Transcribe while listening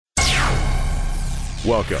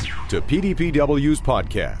Welcome to PDPW's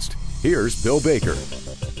podcast. Here's Bill Baker.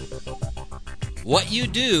 What you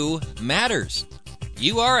do matters.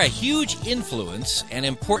 You are a huge influence and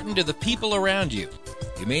important to the people around you.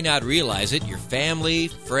 You may not realize it. Your family,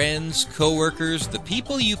 friends, coworkers, the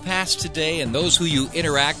people you pass today, and those who you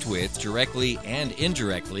interact with directly and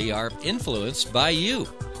indirectly are influenced by you.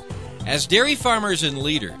 As dairy farmers and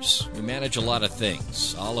leaders, we manage a lot of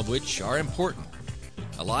things, all of which are important.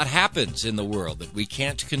 A lot happens in the world that we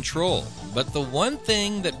can't control, but the one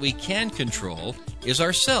thing that we can control is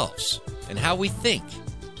ourselves and how we think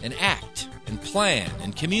and act and plan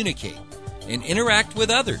and communicate and interact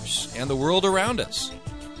with others and the world around us.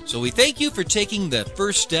 So we thank you for taking the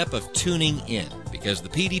first step of tuning in, because the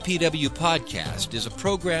PDPW podcast is a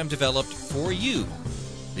program developed for you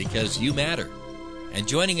because you matter. And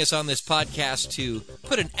joining us on this podcast to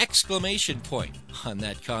put an exclamation point on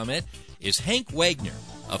that comment is Hank Wagner,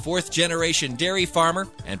 a fourth-generation dairy farmer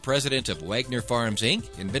and president of Wagner Farms,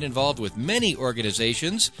 Inc., and been involved with many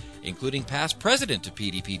organizations, including past president of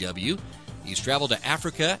PDPW. He's traveled to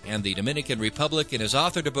Africa and the Dominican Republic and has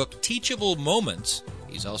authored a book, Teachable Moments.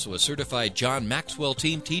 He's also a certified John Maxwell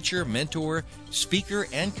team teacher, mentor, speaker,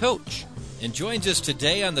 and coach, and joins us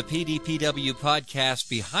today on the PDPW podcast,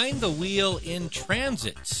 Behind the Wheel in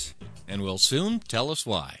Transit, and will soon tell us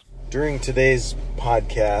why. During today's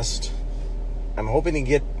podcast, I'm hoping to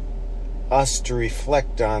get us to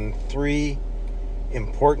reflect on three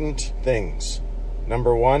important things.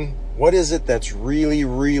 Number one, what is it that's really,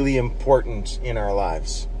 really important in our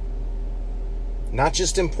lives? Not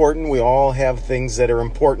just important, we all have things that are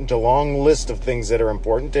important, a long list of things that are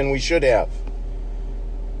important, and we should have.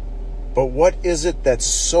 But what is it that's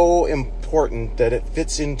so important that it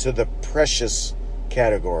fits into the precious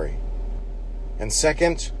category? And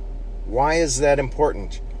second, why is that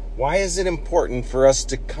important? Why is it important for us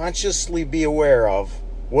to consciously be aware of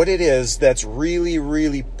what it is that's really,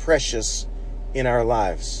 really precious in our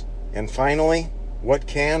lives? And finally, what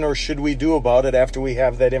can or should we do about it after we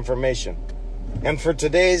have that information? And for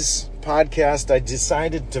today's podcast, I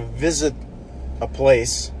decided to visit a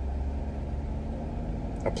place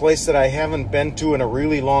that I haven't been to in a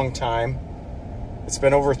really long time. It's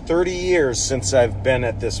been over 30 years since I've been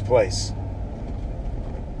at this place.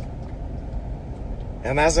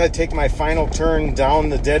 And as I take my final turn down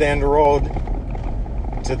the dead-end road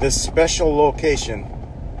to this special location,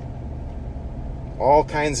 all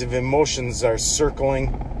kinds of emotions are circling.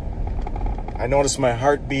 I notice my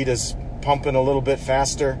heartbeat is pumping a little bit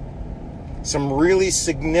faster. Some really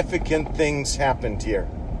significant things happened here.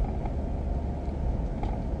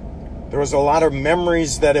 There was a lot of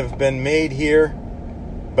memories that have been made here,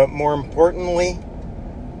 but more importantly,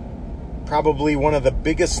 probably one of the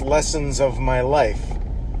biggest lessons of my life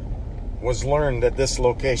was learned at this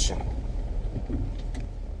location.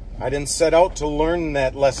 I didn't set out to learn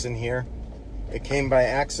that lesson here. It came by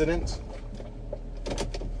accident.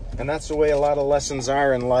 And that's the way a lot of lessons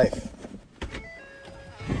are in life.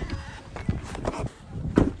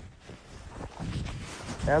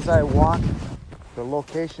 As I walk the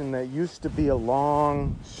location that used to be a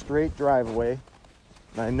long, straight driveway,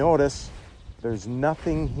 I notice there's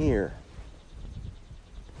nothing here.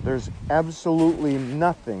 There's absolutely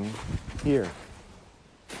nothing here.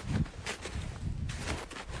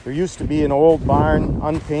 There used to be an old barn,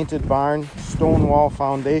 unpainted barn, stone wall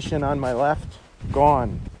foundation on my left,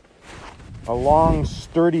 gone. A long,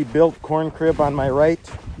 sturdy built corn crib on my right,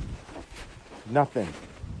 nothing.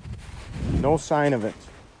 No sign of it.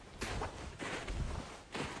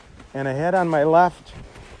 And ahead on my left,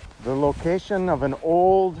 the location of an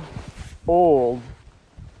old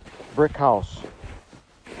brick house.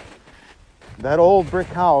 That old brick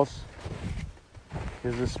house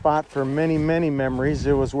is a spot for many, many memories.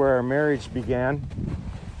 It was where our marriage began.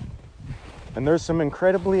 And there's some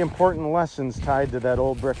incredibly important lessons tied to that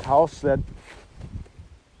old brick house that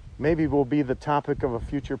maybe will be the topic of a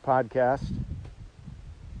future podcast.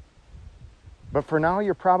 But for now,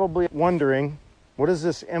 you're probably wondering, what does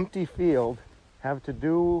this empty field have to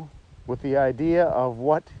do with the idea of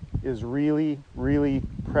what is really, really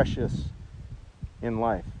precious in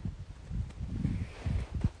life?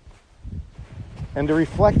 And to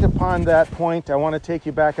reflect upon that point, I want to take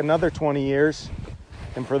you back another 20 years.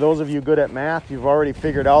 And for those of you good at math, you've already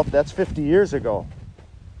figured out that's 50 years ago.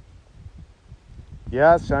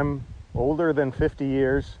 Yes, I'm older than 50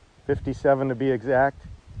 years, 57 to be exact.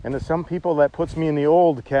 And to some people, that puts me in the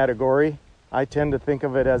old category. I tend to think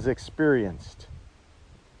of it as experienced.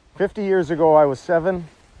 50 years ago, I was 7.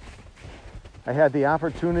 I had the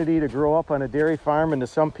opportunity to grow up on a dairy farm, and to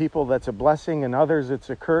some people, that's a blessing, and others, it's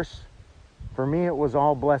a curse. For me, it was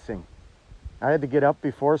all blessing. I had to get up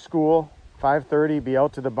before school, 5:30, be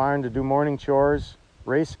out to the barn to do morning chores,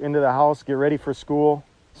 race into the house, get ready for school,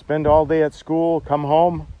 spend all day at school, come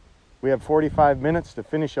home. We have 45 minutes to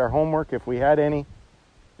finish our homework if we had any.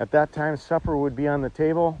 At that time, supper would be on the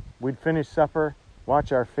table. We'd finish supper,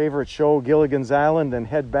 watch our favorite show, Gilligan's Island, and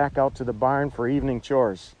head back out to the barn for evening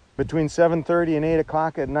chores. Between 7:30 and 8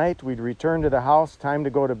 o'clock at night, we'd return to the house, time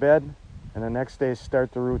to go to bed, and the next day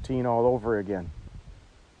start the routine all over again.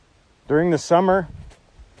 During the summer,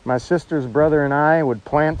 my sister's brother and I would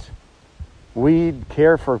plant, weed,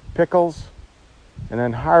 care for pickles, and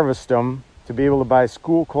then harvest them to be able to buy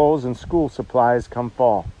school clothes and school supplies come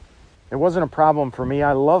fall. It wasn't a problem for me.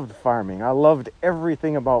 I loved farming. I loved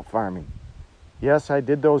everything about farming. Yes, I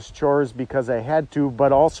did those chores because I had to,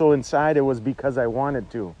 but also inside it was because I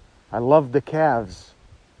wanted to. I loved the calves.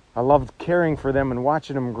 I loved caring for them and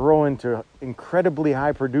watching them grow into incredibly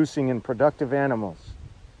high-producing and productive animals.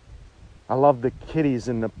 I loved the kitties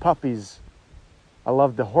and the puppies. I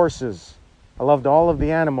loved the horses. I loved all of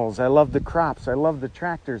the animals. I loved the crops. I loved the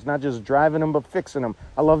tractors, not just driving them, but fixing them.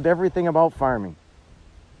 I loved everything about farming.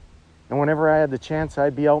 And whenever I had the chance,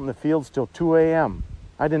 I'd be out in the fields till 2 a.m.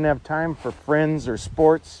 I didn't have time for friends or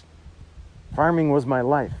sports. Farming was my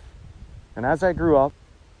life. And as I grew up,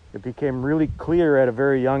 it became really clear at a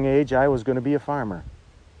very young age I was going to be a farmer.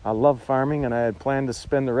 I loved farming, and I had planned to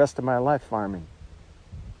spend the rest of my life farming.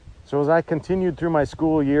 So as I continued through my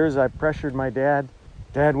school years, I pressured my dad,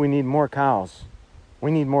 "Dad, we need more cows.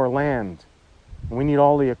 We need more land. We need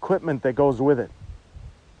all the equipment that goes with it."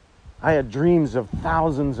 I had dreams of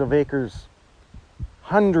thousands of acres,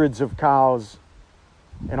 hundreds of cows,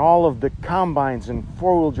 and all of the combines and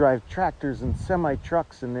four-wheel drive tractors and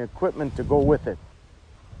semi-trucks and the equipment to go with it.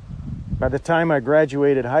 By the time I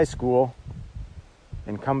graduated high school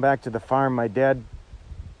and come back to the farm, my dad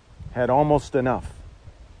had almost enough.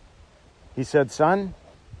 He said, "Son,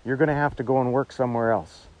 you're going to have to go and work somewhere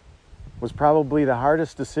else." It was probably the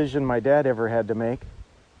hardest decision my dad ever had to make.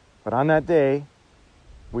 But on that day,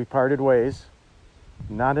 we parted ways,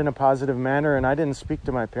 not in a positive manner, and I didn't speak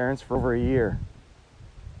to my parents for over a year.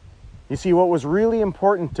 You see, what was really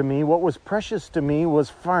important to me, what was precious to me, was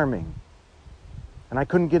farming. And I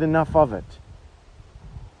couldn't get enough of it.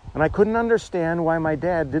 And I couldn't understand why my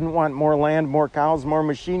dad didn't want more land, more cows, more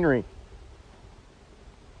machinery.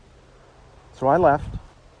 So I left,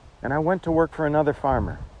 and I went to work for another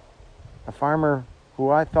farmer. A farmer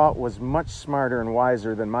who I thought was much smarter and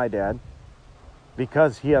wiser than my dad,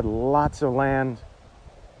 because he had lots of land,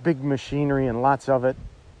 big machinery and lots of it.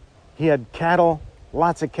 He had cattle,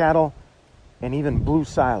 lots of cattle, and even blue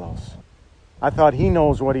silos. I thought he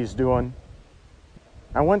knows what he's doing.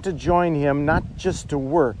 I went to join him not just to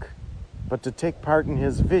work, but to take part in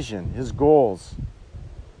his vision, his goals,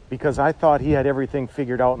 because I thought he had everything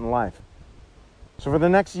figured out in life. So for the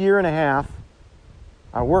next year and a half,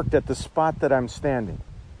 I worked at the spot that I'm standing.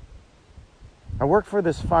 I worked for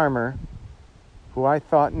this farmer who I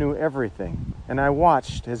thought knew everything, and I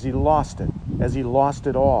watched as he lost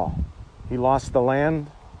it all. He lost the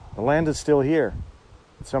land. The land is still here,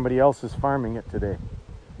 but somebody else is farming it today.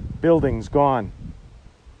 Buildings gone.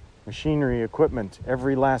 Machinery, equipment,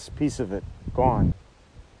 every last piece of it gone.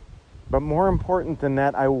 But more important than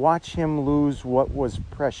that, I watched him lose what was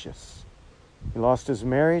precious. He lost his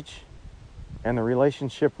marriage and the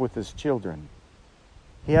relationship with his children.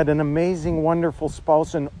 He had an amazing, wonderful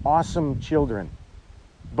spouse and awesome children.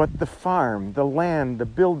 But the farm, the land, the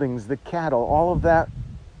buildings, the cattle, all of that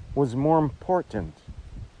was more important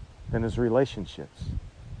than his relationships,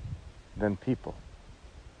 than people.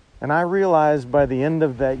 And I realized by the end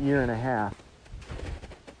of that year and a half,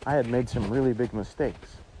 I had made some really big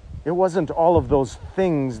mistakes. It wasn't all of those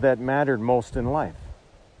things that mattered most in life.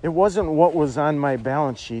 It wasn't what was on my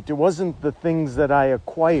balance sheet. It wasn't the things that I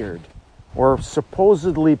acquired or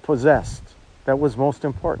supposedly possessed that was most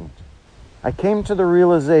important. I came to the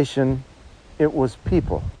realization it was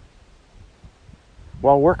people.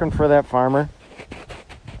 While working for that farmer,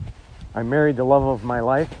 I married the love of my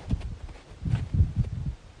life.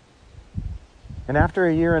 And after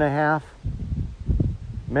a year and a half,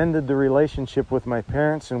 mended the relationship with my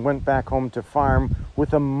parents and went back home to farm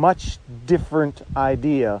with a much different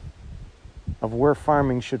idea of where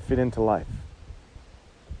farming should fit into life.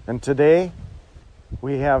 And today,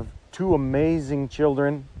 we have two amazing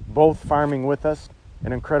children, both farming with us,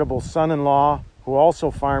 an incredible son-in-law who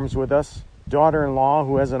also farms with us, daughter-in-law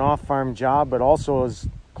who has an off-farm job but also is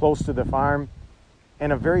close to the farm,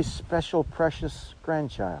 and a very special, precious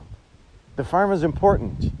grandchild. The farm is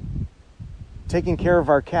important. Taking care of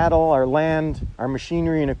our cattle, our land, our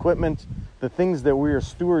machinery and equipment, the things that we are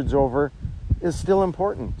stewards over, is still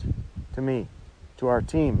important. to me, to our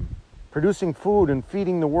team. Producing food and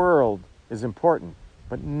feeding the world is important,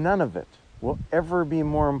 but none of it will ever be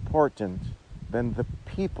more important than the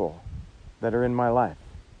people that are in my life.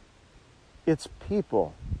 It's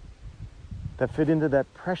people that fit into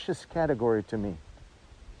that precious category to me.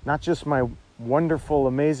 Not just my wonderful,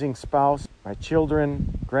 amazing spouse, my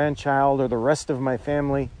children, grandchild, or the rest of my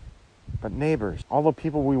family, but neighbors, all the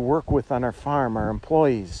people we work with on our farm, our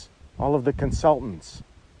employees, all of the consultants.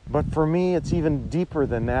 But for me, it's even deeper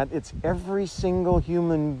than that. It's every single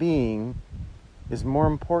human being is more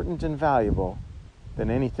important and valuable than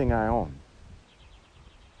anything I own.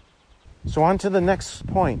 So on to the next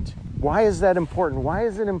point. Why is that important? Why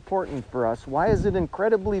is it important for us? Why is it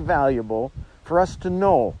incredibly valuable for us to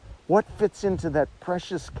know what fits into that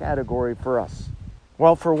precious category for us?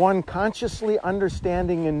 Well, for one, consciously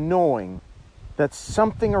understanding and knowing that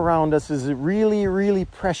something around us is really, really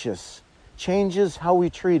precious changes how we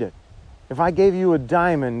treat it. If I gave you a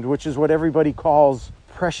diamond, which is what everybody calls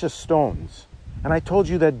precious stones, and I told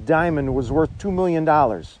you that diamond was worth $2 million,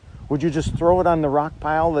 would you just throw it on the rock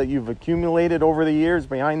pile that you've accumulated over the years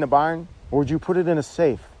behind the barn? Or would you put it in a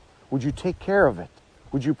safe? Would you take care of it?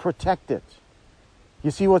 Would you protect it? You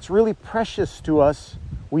see, what's really precious to us,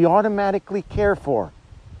 we automatically care for.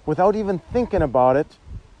 Without even thinking about it,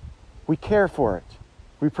 we care for it.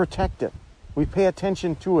 We protect it. We pay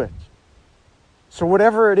attention to it. So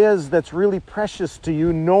whatever it is that's really precious to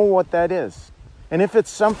you, know what that is. And if it's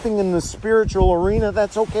something in the spiritual arena,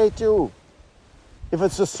 that's okay too. If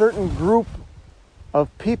it's a certain group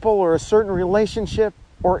of people or a certain relationship,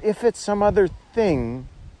 or if it's some other thing,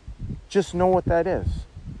 just know what that is.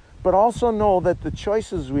 But also know that the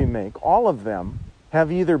choices we make, all of them,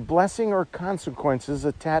 have either blessing or consequences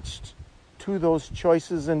attached to those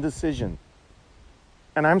choices and decisions.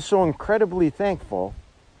 And I'm so incredibly thankful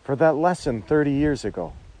for that lesson 30 years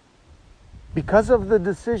ago. Because of the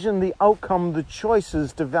decision, the outcome, the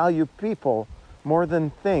choices to value people more than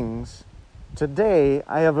things, today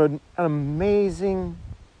I have an amazing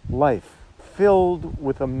life filled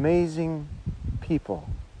with amazing people.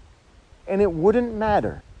 And it wouldn't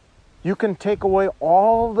matter. You can take away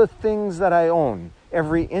all the things that I own,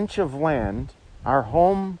 every inch of land, our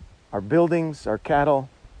home, our buildings, our cattle,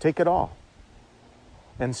 take it all.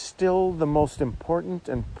 And still the most important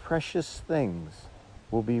and precious things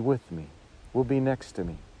will be with me, will be next to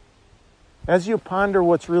me. As you ponder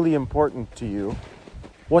what's really important to you,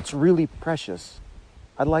 what's really precious,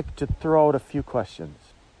 I'd like to throw out a few questions.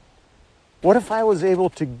 What if I was able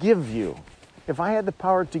to give you, if I had the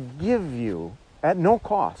power to give you, at no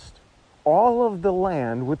cost, all of the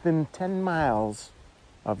land within 10 miles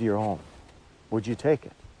of your home? Would you take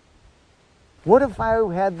it? What if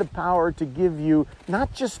I had the power to give you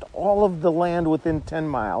not just all of the land within 10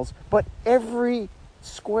 miles, but every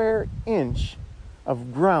square inch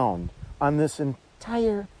of ground on this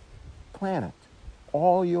entire planet,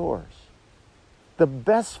 all yours? The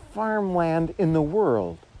best farmland in the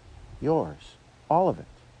world, yours, all of it.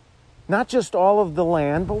 Not just all of the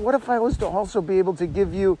land, but what if I was to also be able to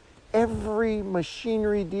give you every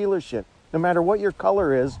machinery dealership? No matter what your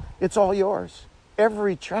color is, it's all yours.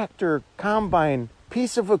 Every tractor, combine,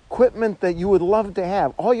 piece of equipment that you would love to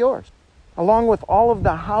have, all yours. Along with all of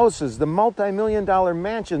the houses, the multi-million-dollar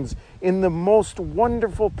mansions in the most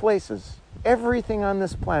wonderful places. Everything on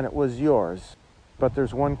this planet was yours, but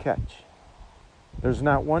there's one catch. There's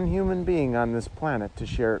not one human being on this planet to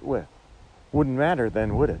share it with. Wouldn't matter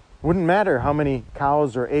then, would it? Wouldn't matter how many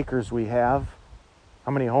cows or acres we have,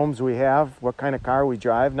 how many homes we have, what kind of car we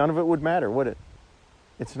drive. None of it would matter, would it?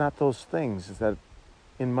 It's not those things that,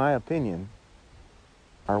 in my opinion,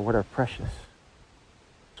 are what are precious.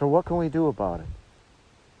 So what can we do about it?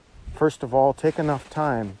 First of all, take enough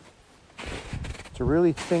time to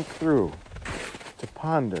really think through, to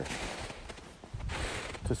ponder,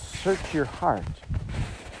 to search your heart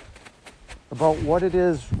about what it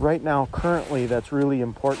is right now, currently, that's really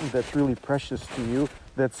important, that's really precious to you,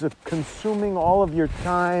 that's consuming all of your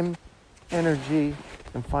time, energy,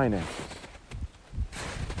 and finances.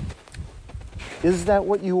 Is that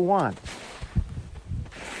what you want?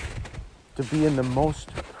 To be in the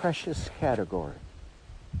most precious category?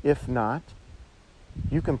 If not,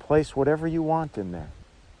 you can place whatever you want in there.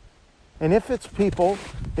 And if it's people,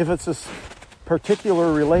 if it's a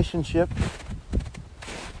particular relationship,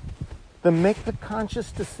 then make the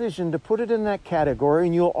conscious decision to put it in that category,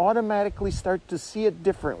 and you'll automatically start to see it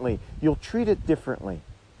differently. You'll treat it differently.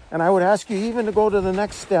 And I would ask you even to go to the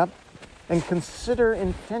next step and consider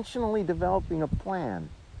intentionally developing a plan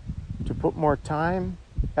to put more time,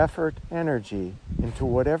 effort, energy into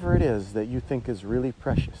whatever it is that you think is really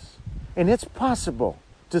precious. And it's possible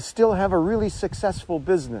to still have a really successful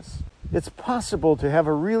business. It's possible to have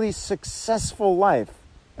a really successful life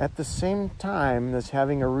at the same time as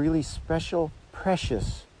having a really special,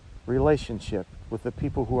 precious relationship with the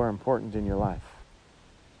people who are important in your life.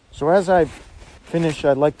 So as I finish,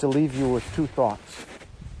 I'd like to leave you with 2 thoughts.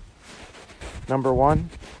 Number 1,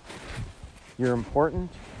 you're important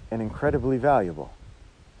and incredibly valuable.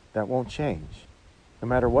 That won't change. No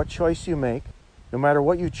matter what choice you make, no matter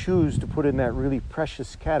what you choose to put in that really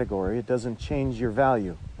precious category, it doesn't change your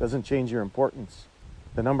value, doesn't change your importance.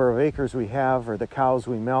 The number of acres we have, or the cows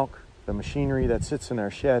we milk, the machinery that sits in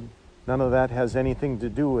our shed, none of that has anything to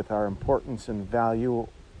do with our importance and value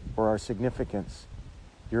or our significance.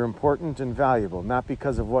 You're important and valuable, not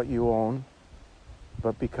because of what you own,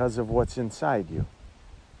 but because of what's inside you.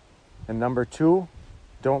 And number 2,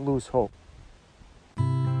 don't lose hope.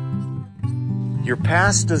 Your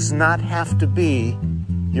past does not have to be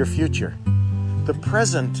your future. The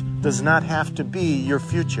present does not have to be your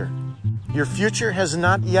future. Your future has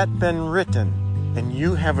not yet been written, and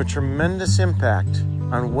you have a tremendous impact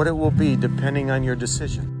on what it will be depending on your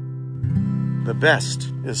decision. The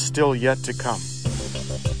best is still yet to come.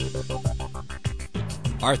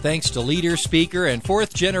 Our thanks to leader, speaker, and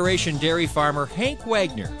 4th-generation dairy farmer Hank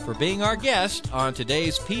Wagner for being our guest on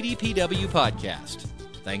today's PDPW podcast.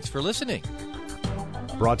 Thanks for listening.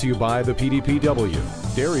 Brought to you by the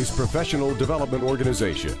PDPW, Dairy's professional development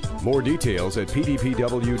organization. More details at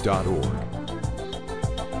pdpw.org.